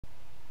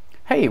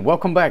Hey,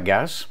 welcome back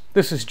guys.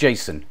 This is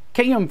Jason,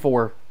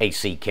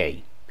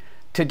 KM4ACK.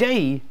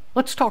 Today,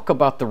 let's talk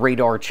about the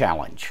RaDAR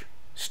challenge.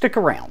 Stick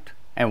around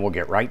and we'll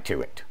get right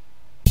to it.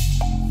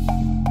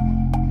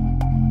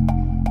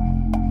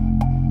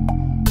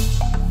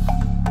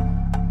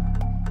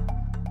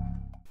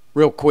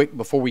 Real quick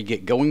before we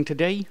get going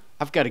today,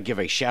 I've got to give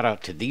a shout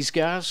out to these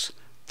guys.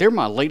 They're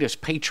my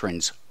latest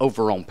patrons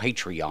over on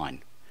Patreon.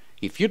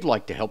 If you'd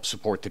like to help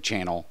support the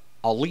channel,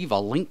 I'll leave a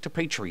link to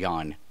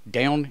Patreon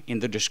down in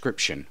the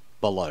description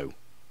below.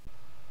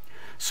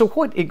 So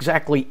what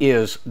exactly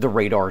is the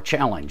RaDAR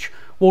challenge?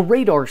 Well,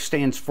 RaDAR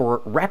stands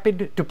for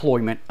Rapid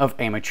Deployment of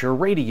Amateur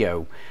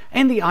Radio,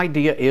 and the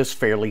idea is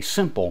fairly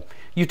simple.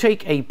 You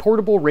take a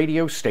portable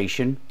radio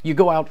station, you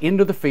go out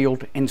into the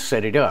field and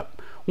set it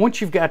up. Once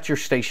you've got your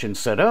station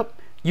set up,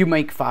 you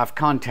make 5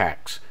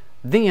 contacts.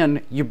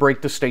 Then you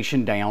break the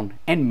station down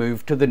and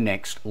move to the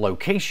next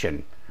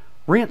location.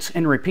 Rinse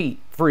and repeat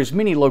for as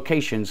many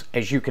locations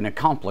as you can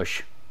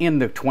accomplish in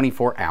the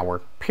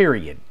 24-hour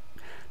period.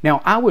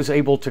 Now, I was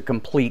able to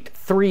complete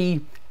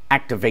 3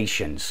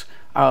 activations.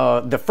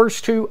 The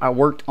first 2 I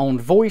worked on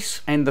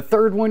voice, and the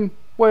third one,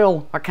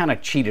 well, I kind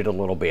of cheated a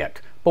little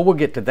bit, but we'll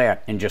get to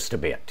that in just a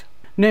bit.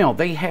 Now,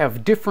 they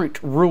have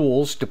different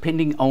rules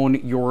depending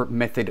on your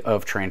method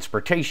of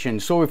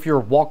transportation. So if you're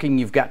walking,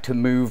 you've got to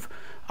move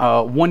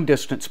one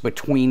distance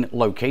between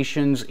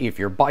locations. If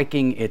you're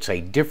biking, it's a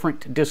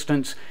different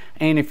distance.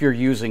 And if you're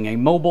using a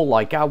mobile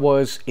like I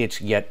was, it's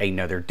yet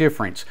another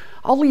difference.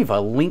 I'll leave a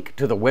link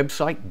to the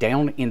website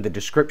down in the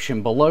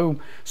description below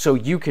so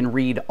you can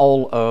read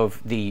all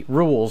of the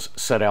rules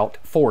set out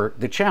for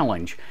the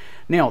challenge.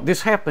 Now,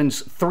 this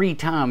happens 3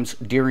 times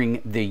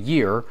during the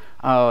year.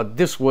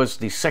 This was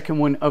the second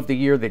one of the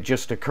year that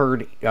just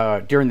occurred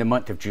during the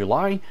month of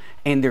July,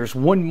 and there's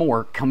one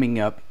more coming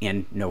up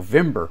in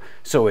November.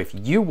 So if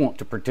you want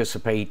to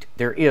participate,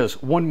 there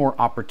is one more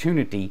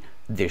opportunity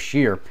this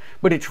year.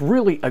 But it's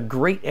really a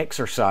great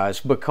exercise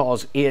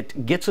because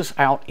it gets us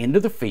out into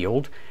the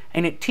field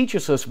and it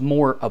teaches us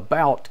more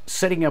about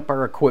setting up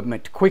our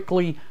equipment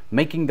quickly,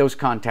 making those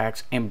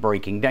contacts, and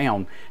breaking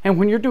down. And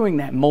when you're doing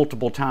that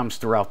multiple times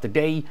throughout the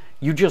day,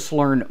 you just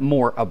learn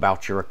more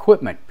about your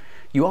equipment.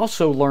 You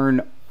also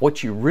learn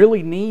what you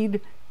really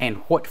need and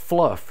what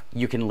fluff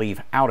you can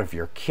leave out of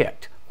your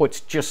kit, what's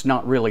just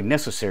not really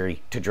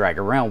necessary to drag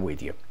around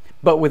with you.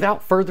 But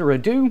without further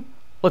ado,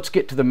 let's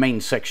get to the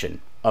main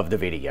section of the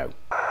video.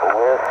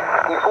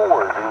 Whiskey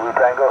 4, Zulu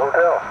Tango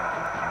Hotel.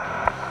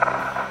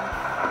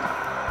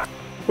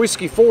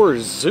 Whiskey 4,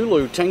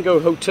 Zulu Tango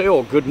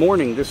Hotel. Good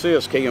morning. This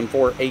is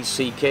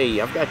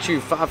KM4ACK. I've got you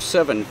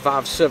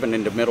 5757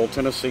 into Middle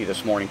Tennessee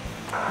this morning.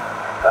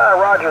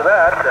 Roger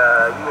that.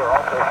 You are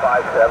also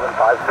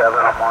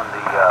 5757 up on the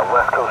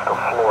west coast of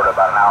Florida,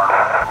 about an hour and a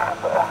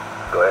half. So,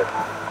 go ahead.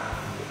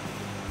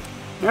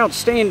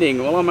 Outstanding.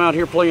 Well, I'm out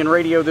here playing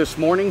radio this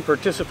morning,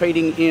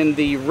 participating in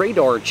the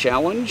RaDAR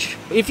challenge.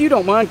 If you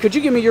don't mind, could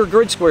you give me your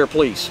grid square,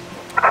 please?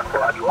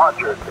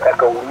 Roger.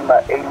 Echo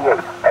Lima 88.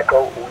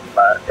 Echo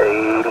Lima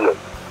 88.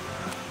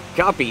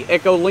 Copy.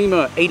 Echo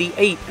Lima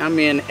 88. I'm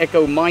in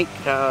Echo Mike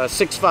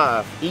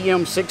 65,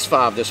 EM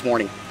 65 this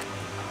morning.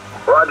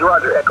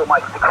 Roger. Echo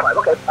Mike 65.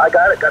 Okay, I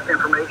got it. Got the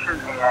information,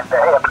 and hey,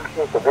 I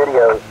appreciate the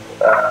videos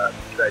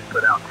you guys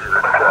put out too.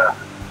 It's a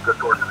good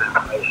source of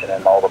information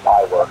and all the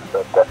pie work.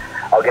 But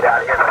I'll get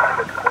out of here and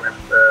make some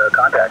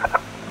contacts.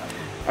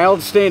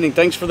 Outstanding.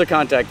 Thanks for the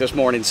contact this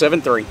morning.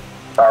 7-3.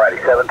 Alrighty,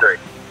 7-3.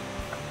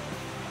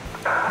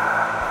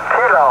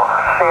 Kilo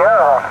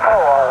Sierra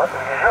 4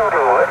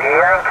 Zulu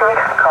Yankee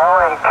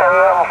calling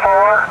KM4.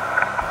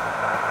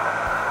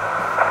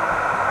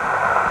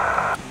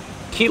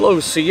 Kilo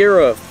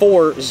Sierra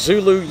 4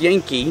 Zulu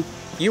Yankee.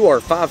 You are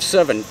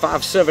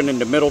 5757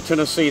 into Middle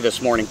Tennessee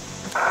this morning.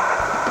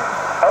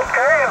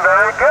 Okay,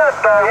 very good.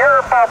 You're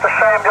about the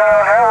same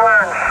down here.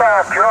 We're in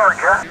South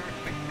Georgia.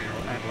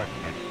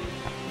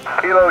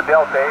 Kilo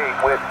Delta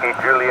 8 Whiskey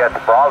Juliet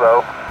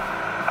Bravo.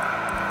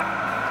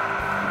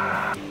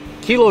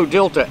 Kilo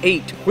Delta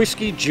 8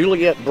 Whiskey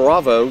Juliet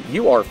Bravo.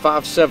 You are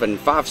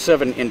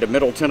 5757 into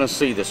Middle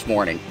Tennessee this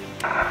morning.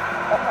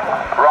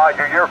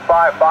 Roger, you're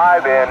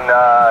 5-5 in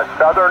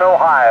southern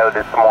Ohio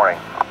this morning.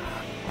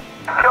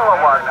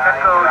 Kilowatt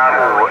Echo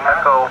 2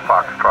 Echo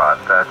Foxtrot.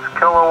 That's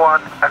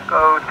Kilowatt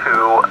Echo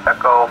 2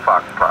 Echo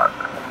Foxtrot.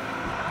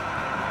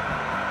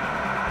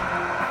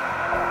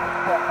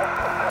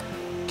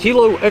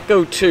 Kilo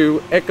Echo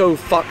 2 Echo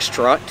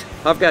Foxtrot.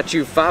 I've got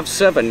you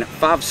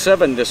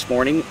 5757 this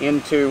morning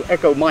into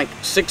Echo Mike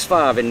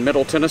 65 in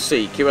Middle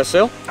Tennessee.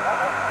 QSL?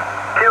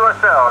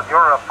 QSL,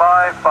 you're a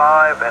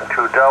 5-5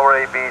 into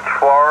Delray Beach,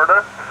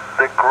 Florida.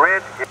 The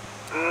grid is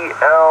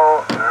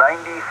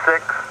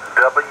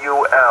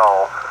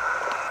EL96WL.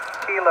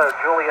 Kilo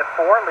Juliet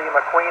 4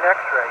 Lima Queen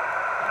X-ray.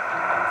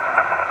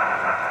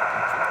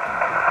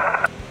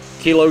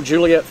 Kilo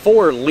Juliet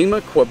 4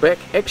 Lima Quebec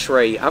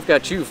X-ray. I've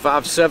got you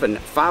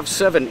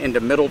 5757 into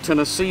Middle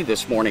Tennessee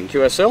this morning.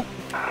 QSL?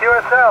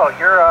 QSL,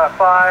 you're a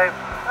 5.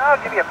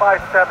 I'll give you a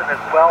 5-7 as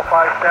well.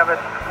 5-7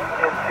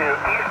 into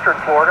Eastern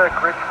Florida.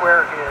 Grid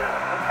square is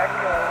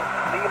Echo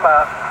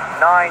Lima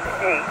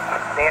 98,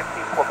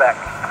 Nancy, Quebec.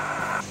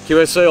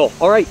 QSL.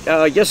 All right,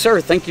 yes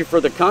sir, thank you for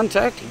the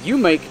contact. You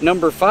make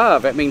number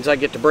 5. That means I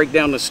get to break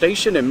down the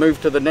station and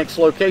move to the next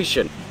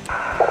location.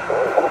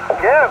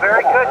 Yeah,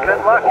 very good.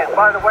 Good luck. And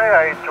by the way,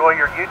 I enjoy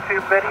your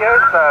YouTube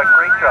videos.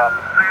 Great job.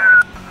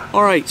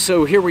 All right,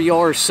 so here we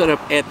are set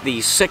up at the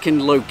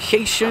second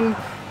location.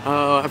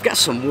 I've got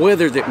some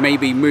weather that may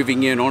be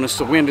moving in on us.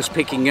 The wind is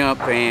picking up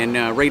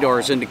and radar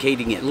is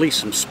indicating at least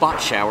some spot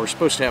showers.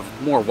 Supposed to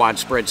have more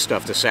widespread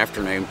stuff this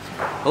afternoon.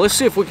 Well, let's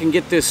see if we can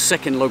get this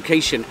second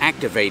location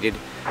activated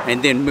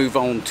and then move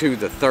on to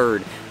the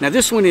third. Now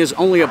this one is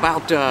only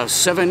about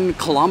 7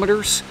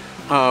 kilometers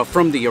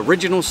from the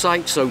original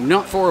site, so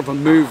not far of a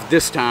move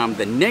this time.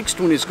 The next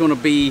one is going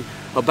to be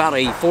about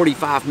a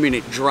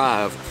 45-minute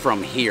drive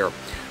from here.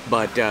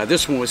 But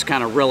this one was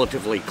kind of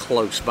relatively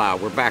close by.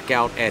 We're back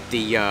out at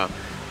the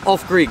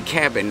off-grid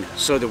cabin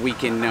so that we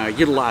can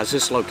utilize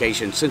this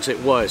location since it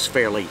was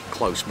fairly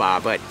close by.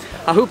 But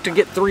I hope to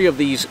get 3 of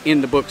these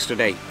in the books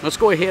today. Let's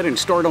go ahead and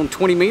start on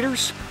 20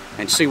 meters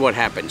and see what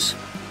happens.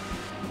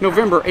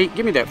 November 8,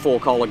 give me that full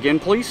call again,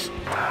 please.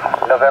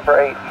 November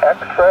 8,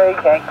 X-ray,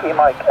 Yankee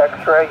Mike,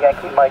 X-ray,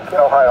 Yankee Mike,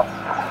 Ohio.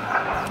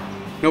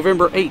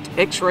 November 8,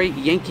 X-ray,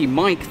 Yankee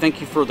Mike,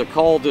 thank you for the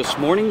call this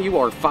morning. You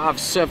are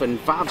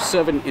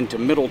 5757 into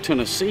Middle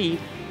Tennessee.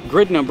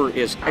 Grid number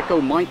is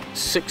Echo Mike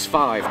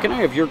 65. Can I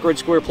have your grid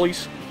square,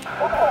 please?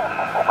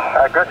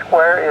 Grid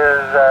square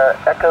is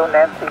Echo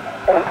Nancy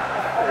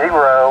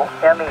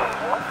 80 ME.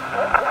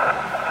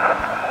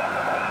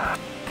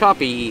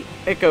 Copy,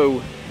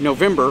 Echo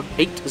November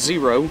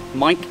 80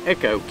 Mike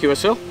Echo.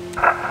 QSL?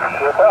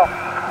 QSL.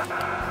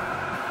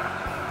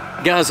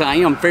 Guys, I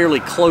am fairly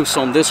close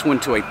on this one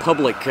to a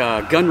public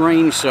gun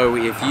range, so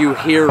if you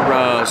hear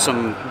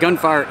some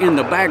gunfire in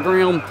the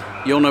background,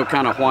 you'll know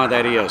kind of why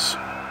that is.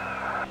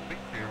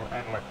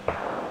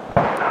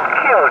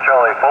 Kilo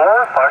Charlie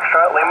 4,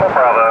 Foxtrot Lima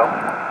Bravo.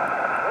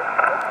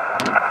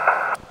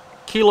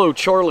 Kilo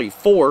Charlie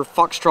 4,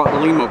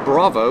 Foxtrot Lima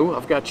Bravo.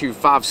 I've got you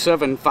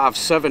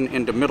 5757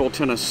 into Middle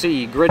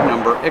Tennessee. Grid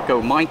number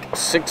Echo Mike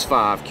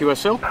 65.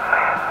 QSL?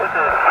 This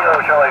is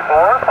Kilo Charlie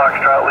 4,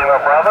 Foxtrot Lima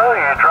Bravo.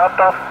 You dropped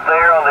off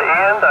there on the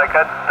end. I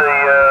got the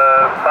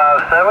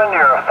 57.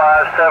 You're a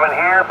 57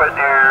 here, but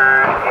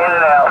you're in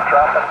and out,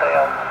 dropping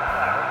down.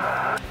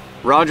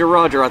 Roger,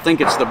 roger. I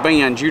think it's the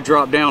band. You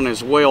dropped down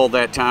as well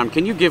that time.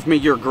 Can you give me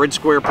your grid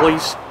square,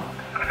 please?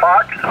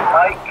 Fox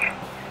Mike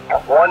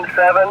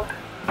 17.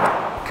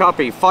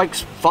 Copy.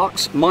 Fox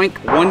Mike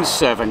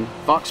 17.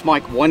 Fox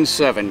Mike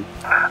 17.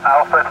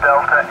 Alpha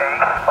Delta 8,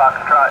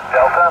 Foxtrot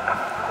Delta.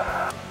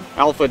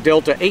 Alpha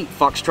Delta 8,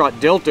 Foxtrot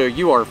Delta,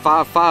 you are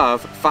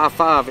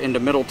 5555 into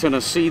Middle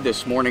Tennessee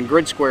this morning.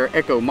 Grid square,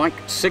 Echo Mike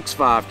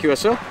 65.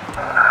 QSL?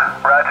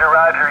 Roger,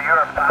 roger.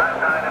 You're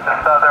 59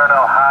 into Southern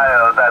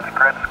Ohio. That's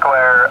grid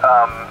square,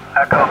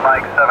 Echo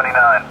Mike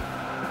 79.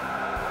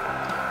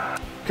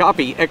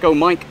 Copy, Echo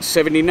Mike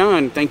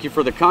 79. Thank you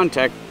for the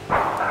contact.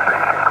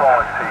 Station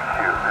calling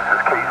CQ. This is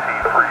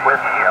KC3 with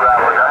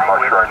EMK. I'm not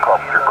sure I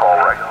copied your call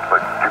right,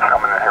 but you're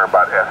coming in here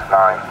about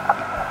S9.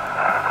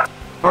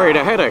 All right,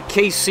 I had a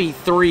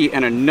KC3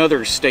 and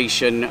another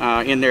station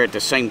in there at the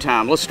same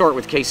time. Let's start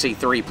with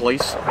KC3,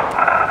 please.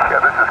 Yeah,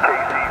 this is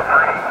KC3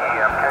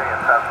 EMK in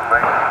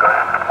Pennsylvania. Go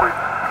ahead with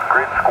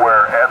grid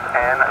square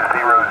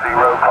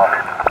FN00.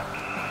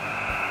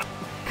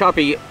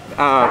 Copy.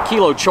 Copy.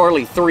 Kilo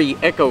Charlie 3,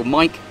 Echo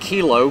Mike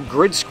Kilo,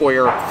 grid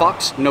square,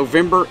 Fox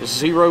November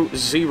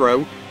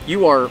 00.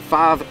 You are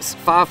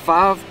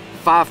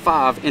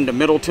 5555 into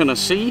Middle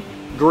Tennessee.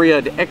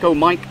 Grid Echo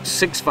Mike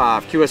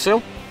 65.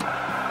 QSL?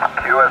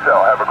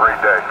 QSL, have a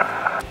great day.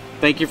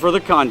 Thank you for the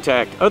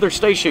contact. Other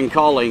station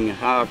calling.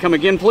 Come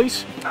again,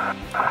 please.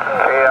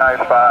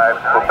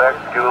 KI5, Quebec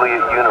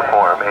Juliet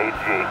Uniform,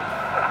 AG.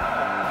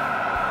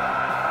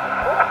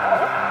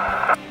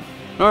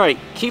 All right,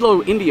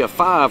 Kilo India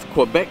 5,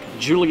 Quebec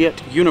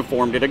Juliet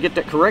Uniform. Did I get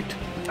that correct?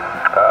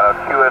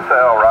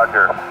 QSL,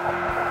 roger.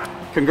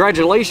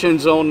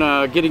 Congratulations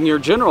on getting your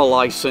general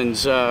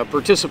license.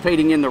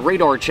 Participating in the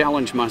radar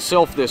challenge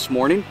myself this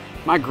morning.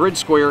 My grid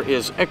square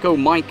is Echo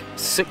Mike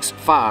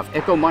 65.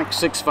 Echo Mike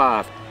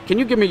 65. Can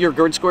you give me your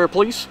grid square,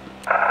 please?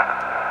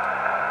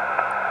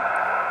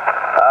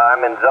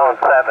 I'm in Zone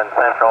 7,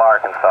 Central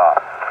Arkansas.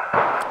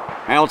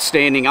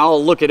 Outstanding.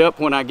 I'll look it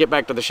up when I get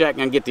back to the shack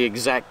and get the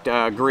exact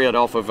grid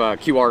off of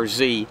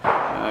QRZ.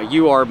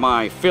 You are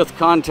my 5th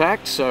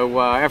contact,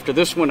 so after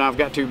this one I've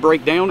got to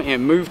break down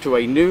and move to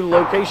a new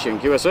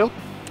location. QSL?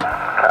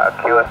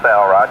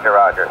 QSL, roger,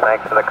 roger.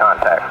 Thanks for the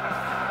contact.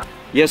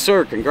 Yes,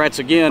 sir. Congrats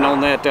again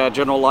on that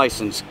general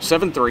license.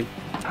 73.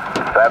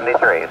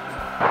 73.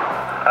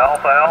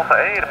 Alpha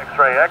 8,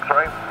 X-ray,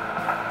 X-ray.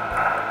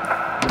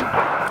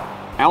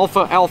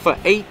 Alpha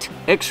 8,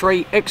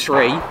 X-ray,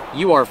 X-ray.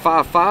 You are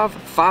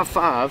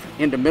 5555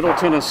 into Middle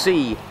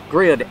Tennessee.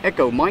 Grid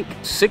Echo Mike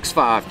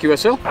 65.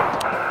 QSL?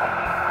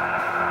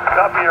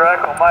 Copy your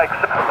Echo Mike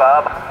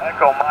 65.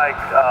 Echo Mike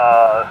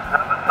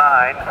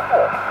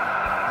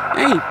 79.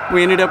 Hey,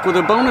 we ended up with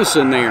a bonus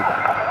in there.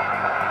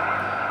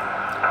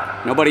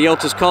 Nobody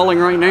else is calling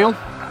right now?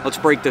 Let's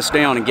break this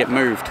down and get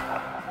moved.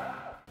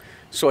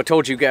 So I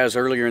told you guys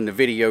earlier in the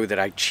video that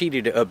I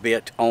cheated a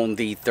bit on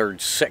the third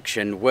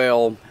section.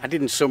 Well, I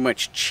didn't so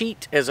much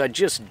cheat as I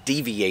just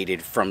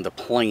deviated from the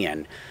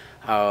plan.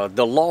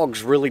 The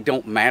logs really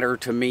don't matter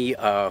to me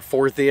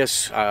for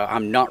this.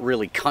 I'm not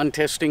really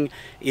contesting.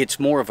 It's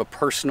more of a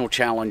personal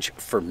challenge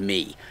for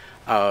me.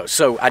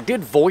 So I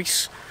did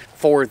voice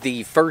for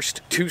the first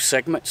two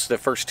segments, the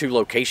first two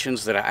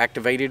locations that I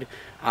activated.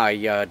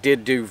 I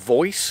did do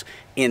voice.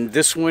 In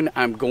this one,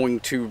 I'm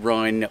going to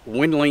run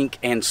WinLink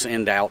and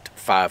send out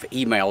 5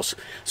 emails.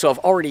 So I've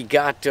already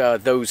got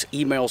those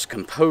emails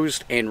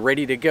composed and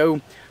ready to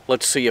go.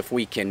 Let's see if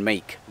we can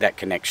make that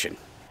connection.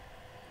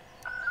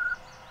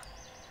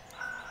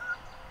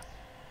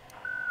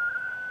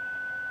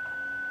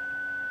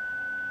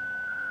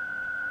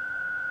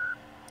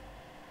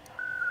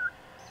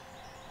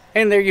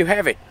 And there you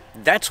have it.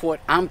 That's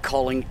what I'm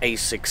calling a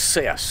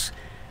success.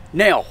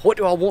 Now, what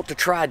do I want to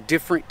try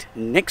different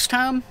next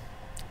time?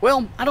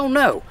 Well, I don't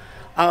know.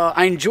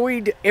 I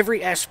enjoyed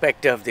every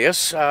aspect of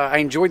this. I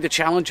enjoyed the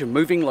challenge of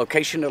moving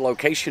location to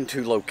location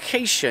to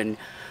location.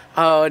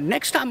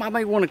 Next time I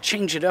may want to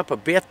change it up a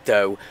bit,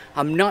 though.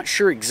 I'm not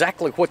sure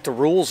exactly what the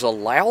rules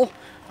allow.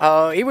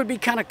 It would be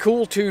kind of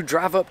cool to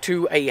drive up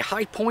to a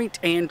high point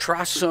and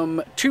try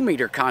some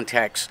 2-meter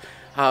contacts,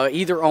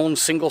 either on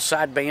single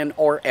sideband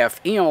or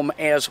FM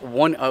as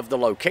one of the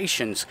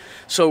locations.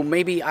 So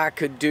maybe I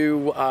could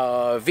do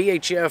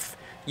VHF,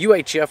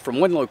 UHF from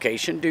one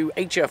location, do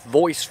HF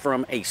voice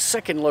from a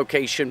second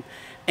location,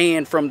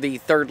 and from the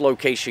third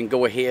location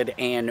go ahead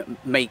and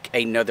make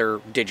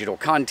another digital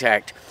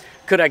contact.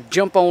 Could I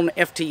jump on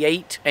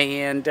FT8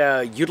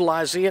 and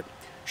utilize it?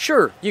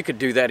 Sure, you could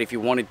do that if you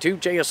wanted to.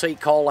 JS8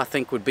 call I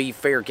think would be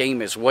fair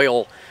game as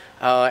well,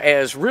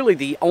 as really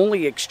the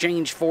only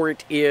exchange for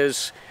it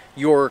is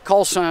your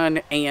call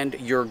sign and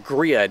your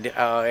grid,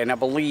 and I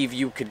believe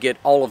you could get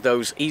all of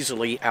those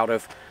easily out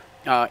of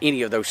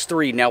any of those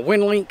 3. Now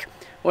WinLink,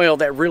 well,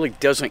 that really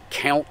doesn't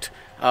count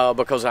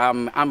because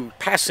I'm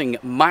passing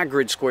my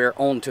grid square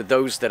on to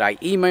those that I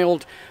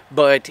emailed,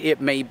 but it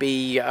may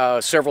be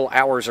several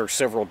hours or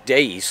several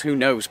days, who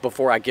knows,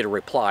 before I get a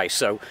reply.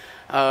 So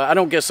I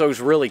don't guess those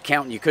really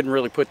count. You couldn't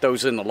really put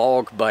those in the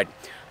log, but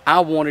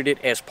I wanted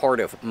it as part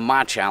of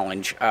my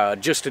challenge,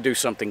 just to do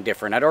something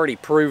different. I'd already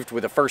proved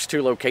with the first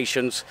 2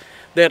 locations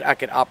that I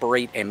could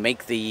operate and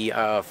make the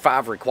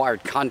 5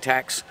 required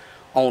contacts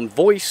on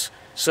voice,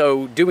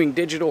 so doing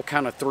digital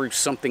kind of threw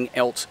something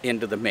else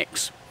into the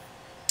mix.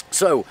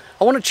 So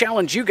I want to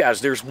challenge you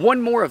guys. There's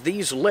one more of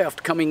these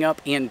left coming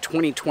up in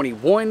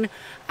 2021.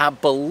 I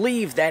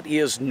believe that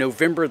is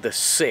November the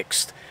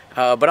 6th.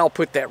 But I'll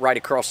put that right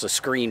across the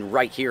screen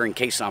right here in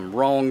case I'm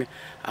wrong,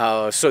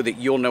 so that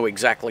you'll know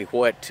exactly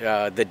what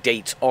the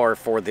dates are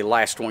for the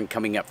last one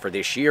coming up for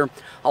this year.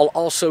 I'll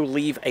also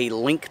leave a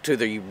link to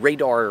the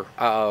RaDAR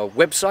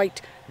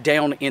website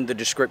down in the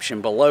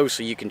description below,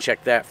 so you can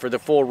check that for the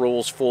full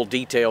rules, full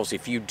details,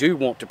 if you do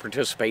want to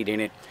participate in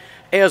it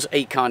as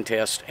a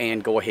contest,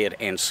 and go ahead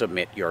and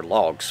submit your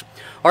logs.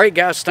 Alright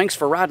guys, thanks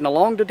for riding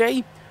along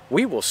today.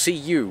 We will see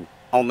you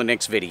on the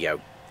next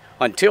video.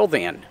 Until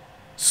then,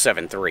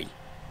 7-3.